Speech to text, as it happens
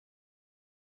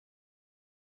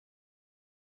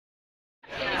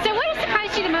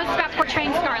you the most about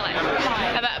portraying Scarlett?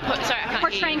 Sorry, I can't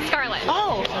Portraying hear you. Scarlett.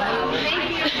 Oh!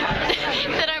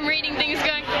 That I'm reading things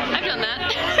going, I've done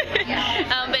that.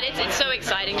 But it's so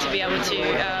exciting to be able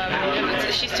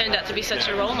to, she's turned out to be such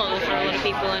a role model for a lot of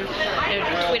people, and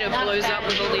Twitter blows up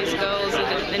with all these girls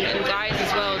and guys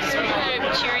as well,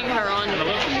 just cheering her on.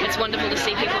 It's wonderful to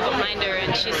see people behind her,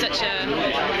 and she's such a,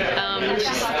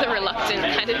 she's the reluctant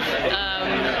kind of,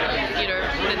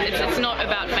 it's not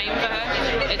about fame for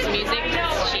her, it's music.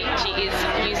 She is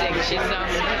music. She's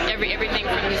everything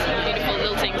from this beautiful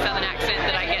lilting southern accent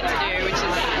that I get to do, which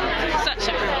is such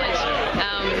a privilege,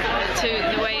 to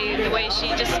the way she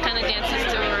just kind of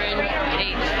dances to her own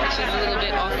beat. She's a little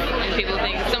bit off, and people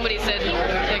think, somebody said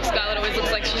like Scarlett always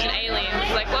looks like she's an alien.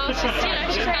 It's like, well, she's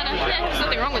she's kind of, there's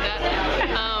nothing wrong with that.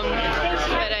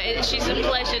 She's a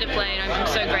pleasure to play, and I'm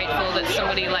so grateful that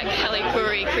somebody like Halle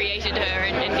Berry created her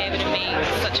and gave it to me.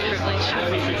 It's such a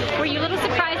privilege. Were you a little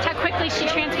surprised how quickly she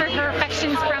transferred her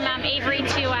affections from Avery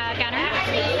to Gunnar?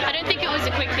 I don't think it was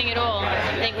a quick thing at all.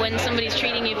 I think when somebody's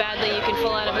treating you badly, you can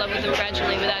fall out of love with them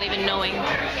gradually without even knowing.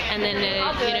 And then,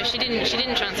 she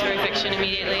didn't transfer affection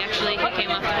immediately. Actually, he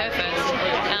came after her first.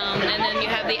 And then you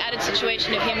have the added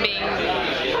situation of him being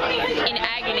in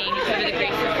agony over the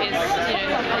grief of his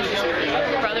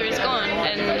brother is gone,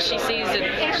 and she sees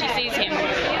him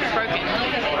broken,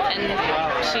 and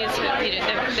she's,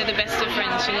 they're the best of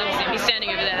friends. She loves him. He's standing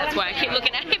over there. That's why I keep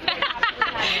looking at him.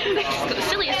 He's got the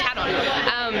silliest hat on.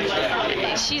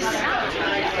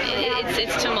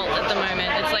 It's tumult at the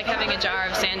moment. It's like having a jar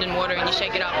of sand and water, and you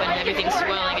shake it up, and everything's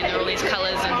swirling, and there are all these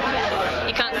colours, and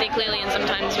you can't see clearly. And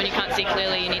sometimes when you can't see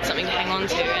clearly, you need something to hang on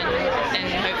to,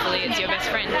 and hopefully it's your best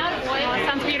friend.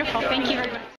 Sounds beautiful. Thank you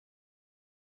very much.